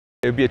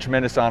It would be a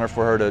tremendous honor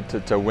for her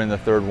to win the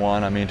third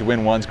one. I mean, to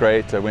win one's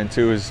great, to win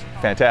two is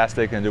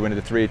fantastic, and to win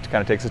the three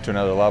kind of takes it to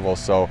another level.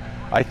 So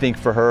I think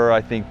for her, I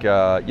think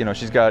you know,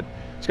 she's got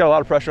a lot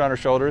of pressure on her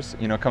shoulders,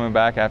 you know, coming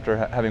back after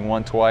having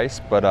won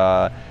twice.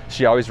 But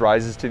she always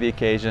rises to the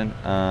occasion,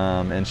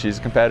 and she's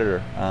a competitor.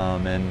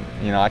 And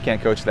you know, I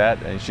can't coach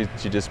that. And she's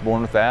just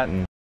born with that.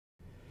 And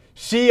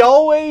she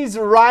always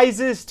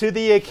rises to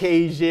the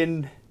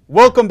occasion.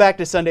 Welcome back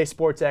to Sunday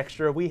Sports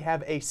Extra. We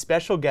have a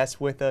special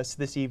guest with us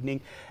this evening,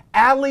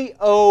 Allie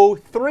O,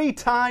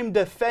 three-time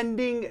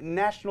defending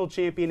national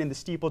champion in the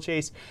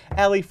steeplechase.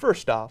 Allie,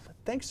 first off,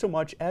 thanks so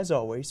much, as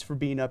always, for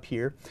being up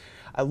here.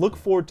 I look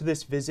forward to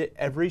this visit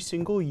every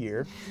single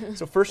year.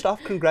 So first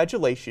off,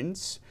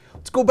 congratulations.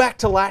 Let's go back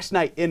to last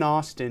night in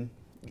Austin.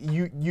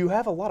 You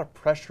have a lot of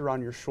pressure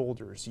on your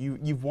shoulders.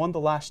 You've won the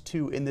last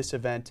two in this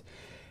event.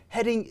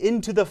 Heading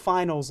into the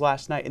finals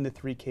last night in the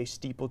 3K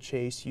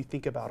steeplechase, you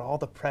think about all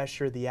the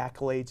pressure, the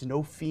accolades.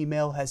 No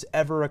female has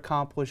ever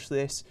accomplished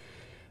this.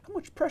 How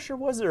much pressure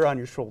was there on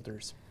your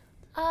shoulders?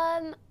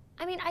 I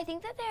mean, I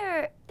think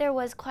that there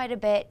was quite a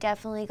bit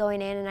definitely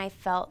going in, and I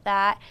felt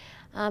that.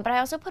 But I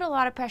also put a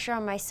lot of pressure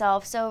on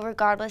myself, so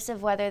regardless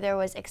of whether there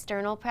was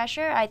external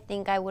pressure, I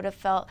think I would have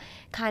felt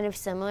kind of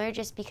similar,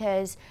 just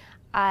because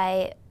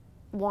I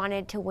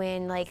wanted to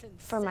win, like,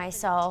 for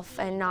myself,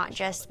 and not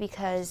just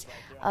because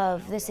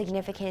of the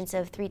significance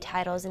of 3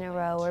 titles in a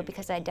row or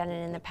because I'd done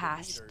it in the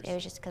past. It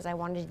was just because I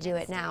wanted to do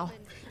it now.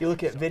 You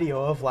look at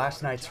video of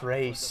last night's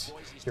race.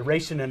 You're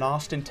racing in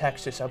Austin,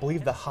 Texas. I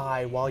believe the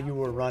high while you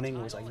were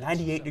running was like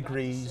 98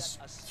 degrees,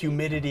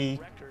 humidity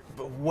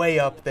way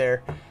up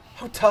there.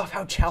 How tough,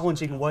 how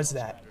challenging was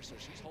that?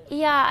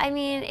 Yeah, I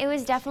mean, it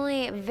was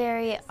definitely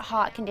very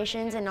hot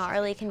conditions and not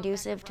really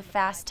conducive to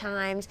fast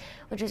times,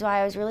 which is why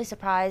I was really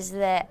surprised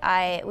that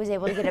I was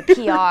able to get a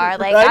PR.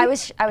 Like,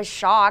 right? I was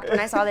shocked when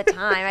I saw the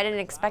time. I didn't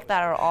expect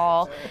that at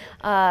all.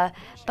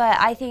 But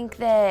I think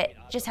that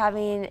just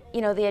having,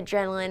 you know, the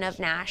adrenaline of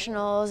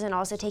nationals and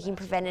also taking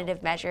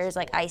preventative measures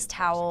like ice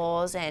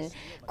towels and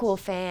cool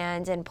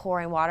fans and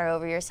pouring water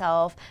over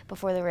yourself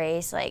before the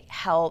race, like,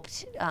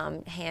 helped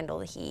handle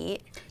the heat.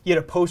 You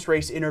had a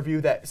post-race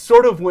interview that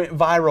sort of went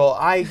viral.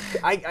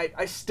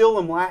 I still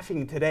am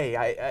laughing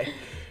today.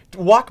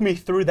 Walk me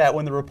through that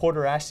when the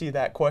reporter asked you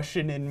that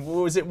question, and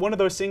was it one of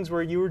those things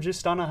where you were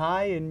just on a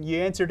high and you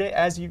answered it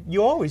as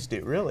you always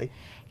do, really?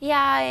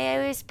 Yeah,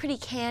 it was pretty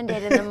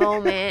candid in the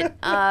moment.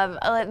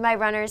 My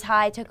runner's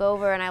high took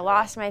over and I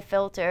lost my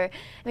filter.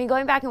 I mean,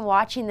 going back and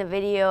watching the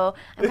video,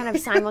 I'm kind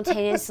of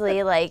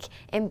simultaneously like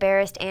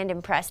embarrassed and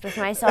impressed with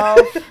myself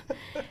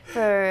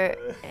for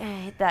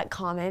that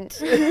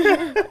comment.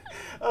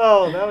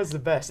 Oh, that was the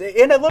best.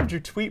 And I loved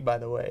your tweet, by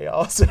the way,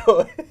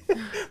 also.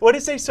 What did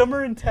it say,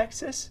 summer in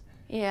Texas?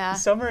 Yeah.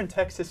 Summer in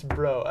Texas,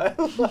 bro. I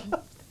love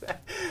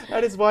that.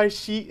 That is why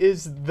she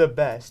is the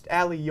best.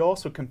 Allie, you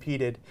also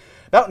competed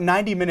about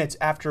 90 minutes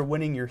after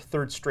winning your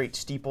 3rd straight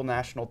steeple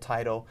national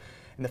title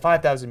in the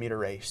 5,000-meter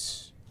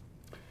race.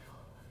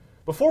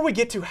 Before we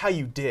get to how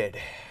you did,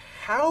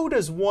 how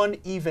does one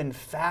even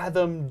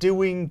fathom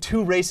doing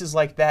 2 races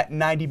like that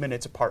 90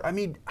 minutes apart? I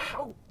mean,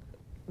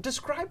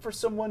 describe for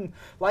someone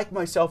like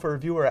myself or a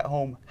viewer at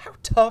home, how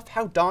tough,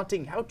 how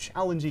daunting, how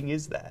challenging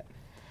is that?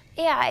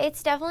 Yeah,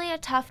 it's definitely a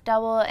tough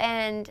double,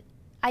 and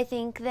I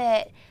think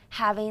that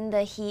having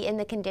the heat and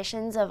the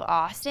conditions of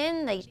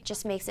Austin, like,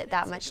 just makes it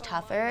that much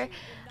tougher.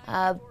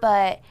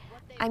 But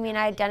I mean,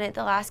 I'd done it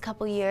the last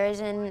couple years,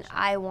 and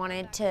I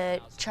wanted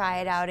to try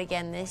it out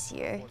again this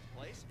year.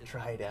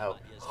 Try it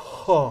out.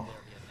 Oh.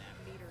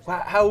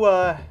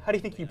 How do you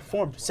think you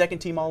performed? 2nd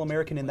team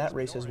All-American in that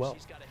race as well.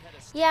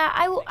 Yeah,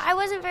 I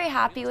wasn't very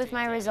happy with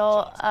my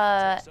result.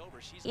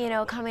 You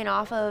know, coming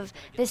off of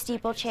the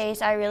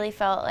steeplechase, I really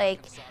felt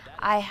like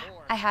I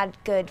had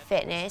good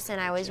fitness and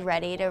I was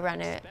ready to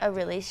run a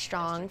really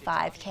strong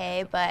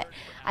 5K, but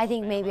I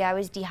think maybe I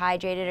was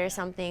dehydrated or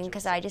something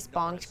because I just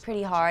bonked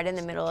pretty hard in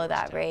the middle of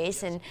that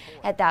race, and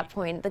at that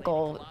point the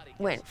goal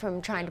went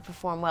from trying to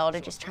perform well to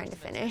just trying to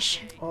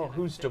finish. Oh,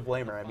 who's to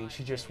blame her? I mean,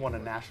 she just won a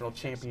national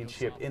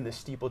championship in the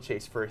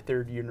steeplechase for a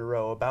 3rd year in a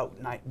row, about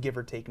give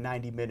or take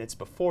 90 minutes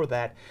before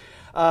that.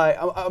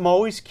 I'm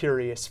always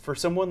curious, for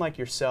someone like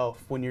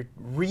yourself, when you're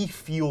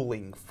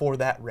refueling for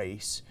that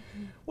race,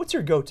 what's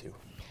your go-to?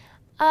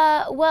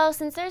 Well,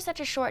 since there's such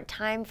a short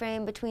time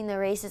frame between the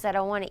races, I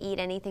don't want to eat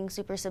anything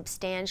super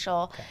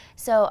substantial. Okay.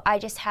 So I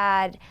just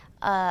had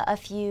a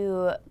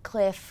few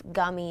Cliff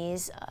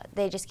gummies.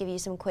 They just give you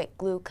some quick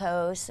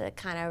glucose that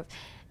kind of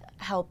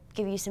help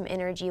give you some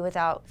energy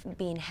without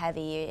being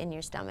heavy in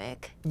your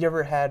stomach. You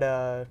ever had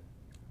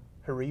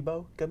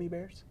Haribo gummy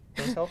bears?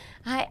 Those help?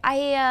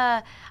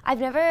 I've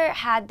never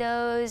had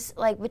those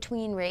like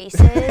between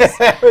races,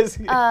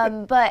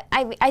 but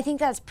I think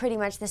that's pretty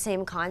much the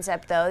same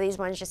concept though. These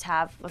ones just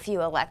have a few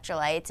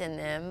electrolytes in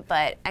them,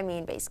 but I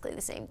mean basically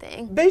the same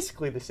thing.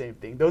 Basically the same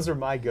thing. Those are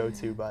my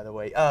go-to, by the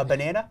way.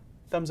 Banana?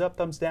 Thumbs up,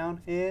 thumbs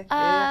down?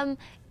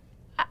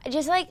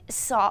 Just like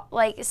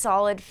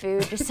solid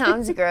food just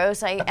sounds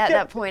gross. At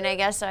that point, I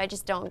guess, so I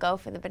just don't go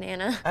for the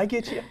banana. I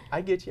get you.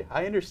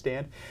 I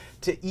understand.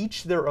 To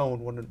each their own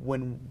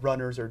when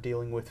runners are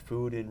dealing with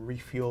food and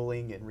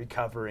refueling and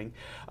recovering.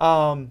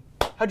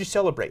 How'd you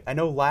celebrate? I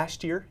know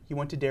last year you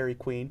went to Dairy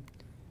Queen.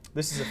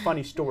 This is a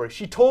funny story.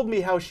 She told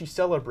me how she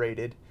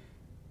celebrated.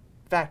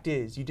 Fact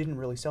is, you didn't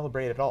really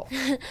celebrate at all.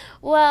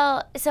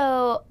 Well,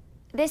 so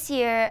this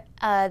year,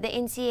 the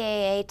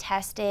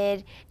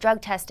NCAA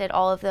drug tested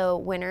all of the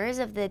winners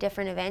of the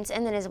different events,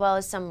 and then as well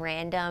as some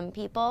random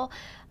people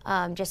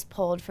just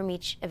pulled from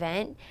each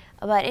event.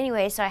 But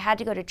anyway, so I had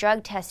to go to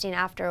drug testing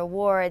after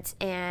awards,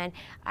 and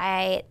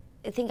I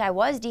think I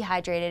was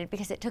dehydrated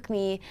because it took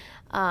me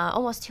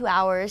almost 2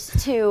 hours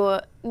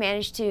to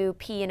manage to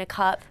pee in a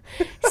cup.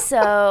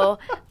 So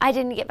I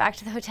didn't get back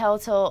to the hotel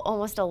till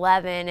almost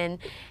 11,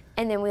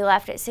 and then we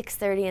left at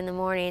 6:30 in the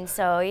morning.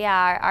 So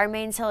yeah, our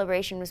main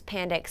celebration was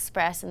Panda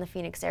Express in the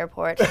Phoenix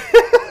airport.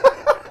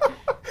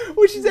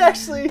 Which is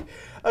actually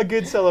a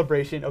good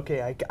celebration.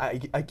 Okay,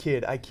 I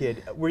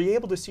kid. Were you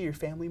able to see your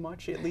family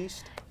much at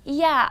least?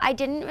 Yeah, I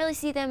didn't really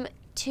see them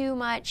too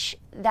much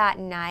that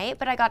night,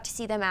 but I got to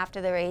see them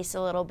after the race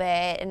a little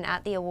bit and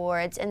at the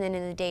awards, and then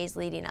in the days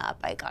leading up,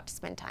 I got to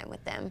spend time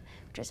with them,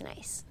 which was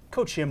nice.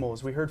 Coach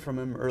Himmels, we heard from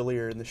him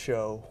earlier in the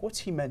show. What's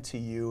he meant to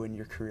you in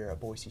your career at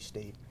Boise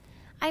State?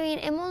 I mean,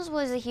 Immels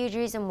was a huge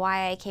reason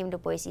why I came to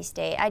Boise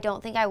State. I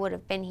don't think I would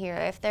have been here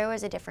if there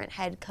was a different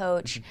head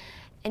coach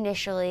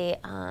initially.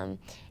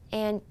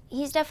 And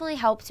he's definitely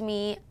helped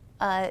me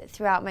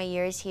throughout my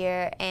years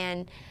here.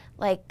 And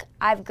like,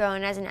 I've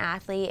grown as an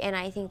athlete, and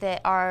I think that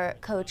our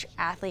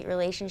coach-athlete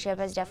relationship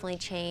has definitely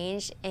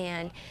changed.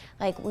 And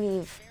like,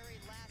 we've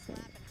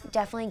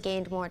definitely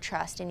gained more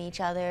trust in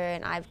each other,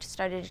 and I've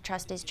started to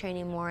trust his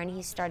training more, and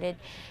he's started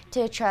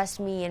to trust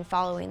me in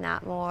following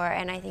that more,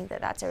 and I think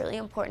that that's a really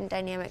important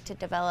dynamic to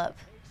develop.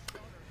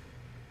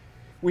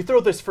 We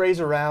throw this phrase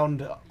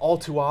around all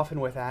too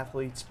often with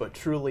athletes, but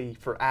truly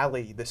for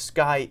Allie, the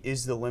sky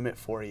is the limit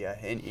for you,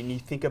 and you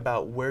think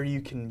about where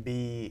you can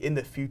be in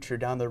the future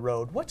down the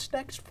road. What's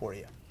next for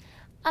you?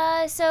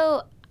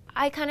 So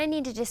I kind of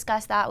need to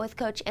discuss that with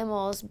Coach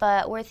Immels,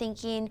 but we're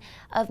thinking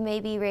of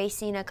maybe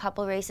racing a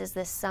couple races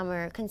this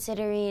summer,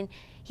 considering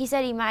he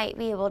said he might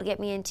be able to get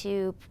me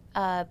into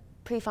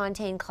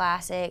Prefontaine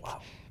Classic.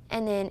 Wow.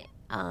 And then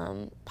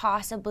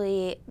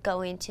possibly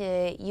going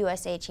to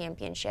USA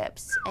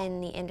Championships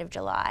in the end of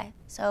July.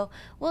 So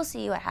we'll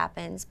see what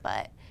happens,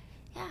 but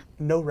yeah.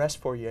 No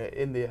rest for you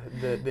in the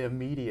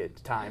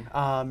immediate time.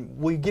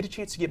 Will you get a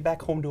chance to get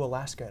back home to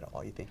Alaska at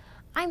all, you think?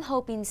 I'm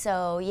hoping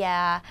so,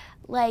 yeah.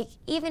 Like,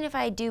 even if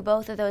I do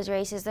both of those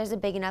races, there's a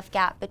big enough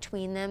gap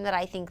between them that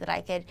I think that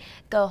I could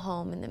go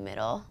home in the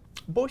middle.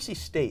 Boise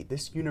State,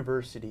 this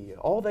university,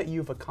 all that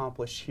you've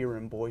accomplished here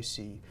in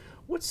Boise,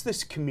 what's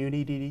this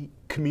community,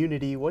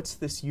 what's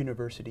this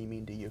university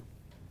mean to you?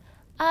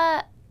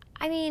 I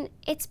mean,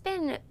 it's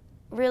been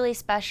really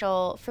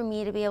special for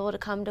me to be able to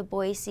come to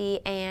Boise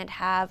and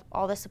have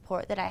all the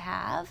support that I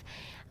have.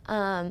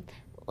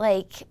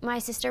 Like, my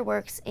sister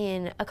works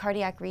in a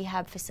cardiac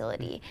rehab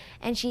facility,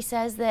 and she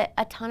says that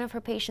a ton of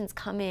her patients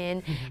come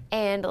in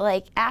and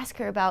like ask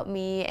her about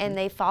me, and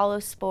they follow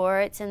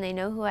sports and they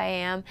know who I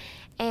am,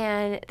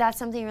 and that's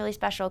something really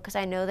special because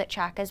I know that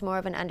track is more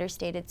of an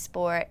understated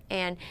sport,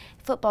 and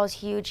football's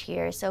huge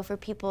here. So for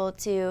people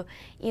to,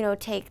 you know,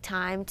 take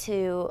time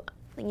to,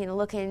 you know,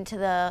 look into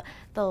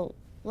the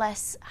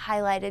less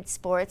highlighted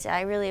sports,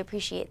 I really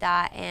appreciate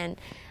that, and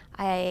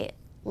I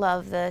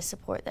love the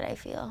support that I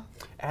feel.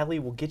 Allie,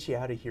 we'll get you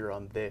out of here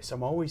on this.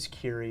 I'm always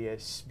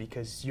curious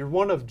because you're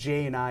one of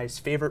Jay and I's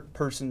favorite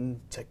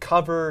person to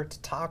cover,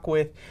 to talk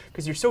with,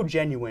 because you're so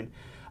genuine.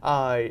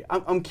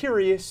 I'm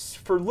curious,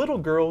 for little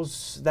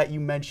girls that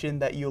you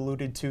mentioned, that you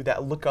alluded to,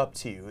 that look up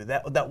to you,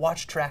 that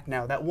watch track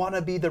now, that want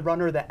to be the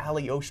runner that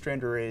Allie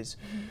Ostrander is,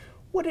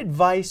 what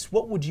advice,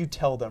 what would you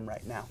tell them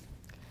right now?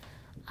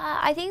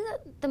 I think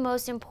that the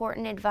most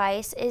important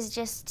advice is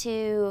just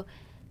to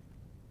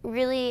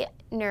really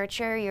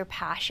nurture your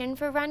passion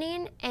for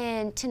running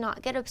and to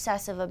not get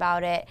obsessive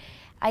about it.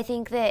 I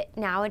think that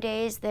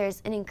nowadays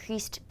there's an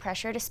increased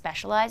pressure to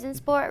specialize in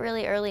sport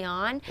really early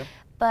on,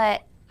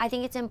 but I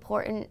think it's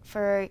important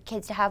for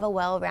kids to have a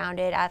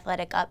well-rounded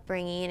athletic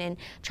upbringing and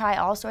try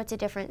all sorts of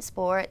different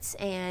sports.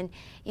 And,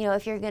 you know,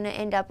 if you're going to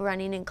end up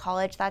running in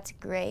college, that's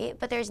great,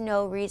 but there's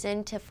no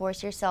reason to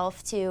force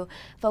yourself to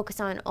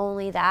focus on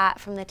only that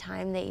from the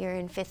time that you're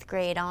in 5th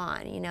grade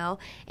on, you know.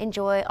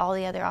 Enjoy all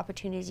the other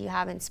opportunities you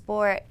have in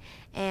sport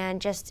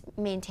and just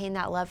maintain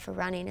that love for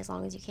running as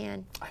long as you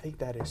can. I think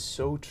that is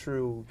so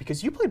true,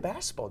 because you played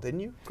basketball,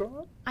 didn't you, growing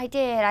up? I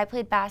did. I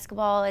played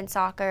basketball and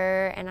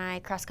soccer, and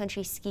I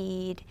cross-country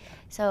skied.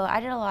 So I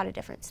did a lot of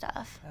different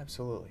stuff.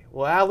 Absolutely.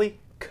 Well, Allie,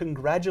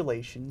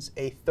 congratulations.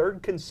 A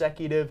 3rd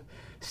consecutive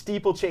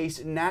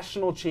steeplechase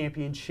national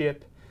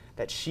championship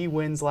that she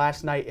wins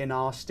last night in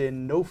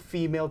Austin. No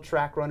female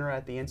track runner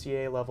at the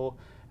NCAA level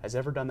has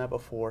ever done that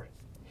before.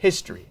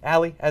 History.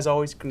 Allie, as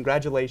always,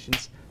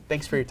 congratulations.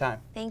 Thanks for your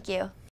time. Thank you.